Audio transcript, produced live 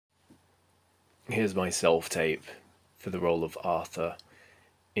Here's my self-tape for the role of Arthur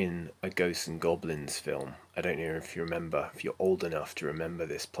in a Ghosts N Goblins film. I don't know if you remember, if you're old enough to remember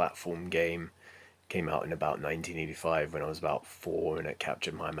this platform game. It came out in about 1985 when I was about 4 and it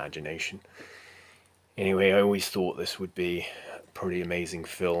captured my imagination. Anyway, I always thought this would be a pretty amazing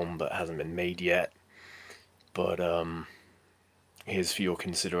film that hasn't been made yet. But here's for your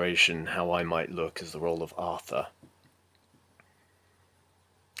consideration how I might look as the role of Arthur.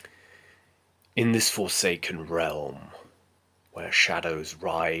 In this forsaken realm, where shadows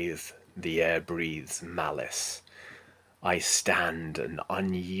writhe, the air breathes malice, I stand an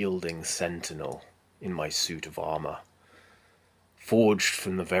unyielding sentinel in my suit of armor. Forged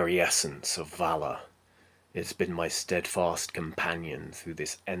from the very essence of valor, it's been my steadfast companion through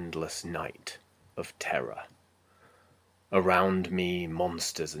this endless night of terror. Around me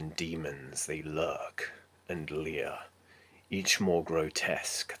monsters and demons, they lurk and leer, each more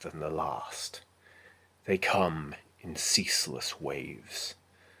grotesque than the last. They come in ceaseless waves,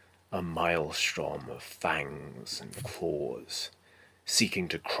 a maelstrom of fangs and claws, seeking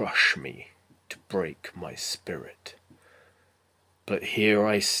to crush me, to break my spirit. But here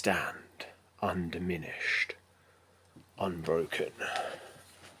I stand, undiminished, unbroken.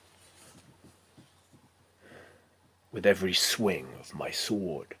 With every swing of my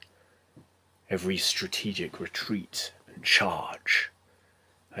sword, every strategic retreat and charge,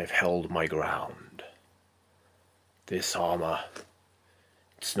 I've held my ground. This armor,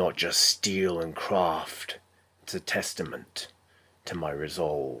 it's not just steel and craft, it's a testament to my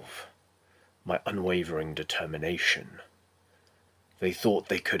resolve, my unwavering determination. They thought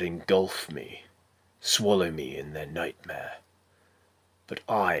they could engulf me, swallow me in their nightmare. But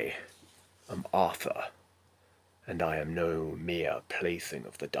I am Arthur, and I am no mere plaything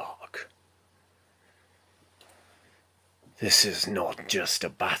of the dark. This is not just a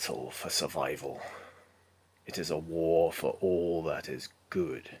battle for survival. It is a war for all that is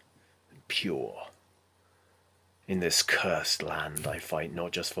good and pure. In this cursed land I fight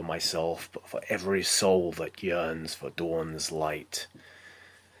not just for myself, but for every soul that yearns for dawn's light.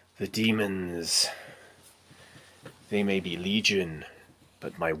 The demons, they may be legion,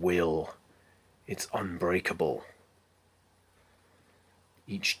 but my will, it's unbreakable.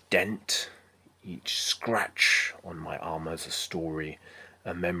 Each dent, each scratch on my armor's a story,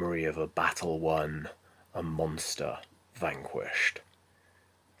 a memory of a battle won, a monster vanquished.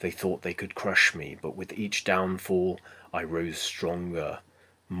 They thought they could crush me, but with each downfall I rose stronger,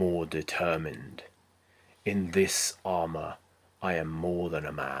 more determined. In this armor I am more than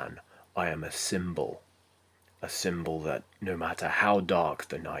a man, I am a symbol that no matter how dark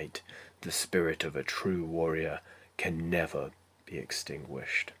the night, the spirit of a true warrior can never be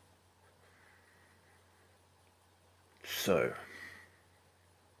extinguished. So,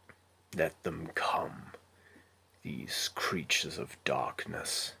 let them come, these creatures of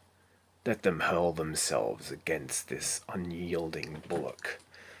darkness. Let them hurl themselves against this unyielding bulwark.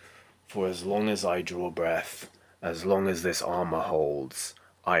 For as long as I draw breath, as long as this armor holds,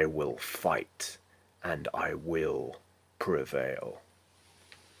 I will fight, and I will prevail.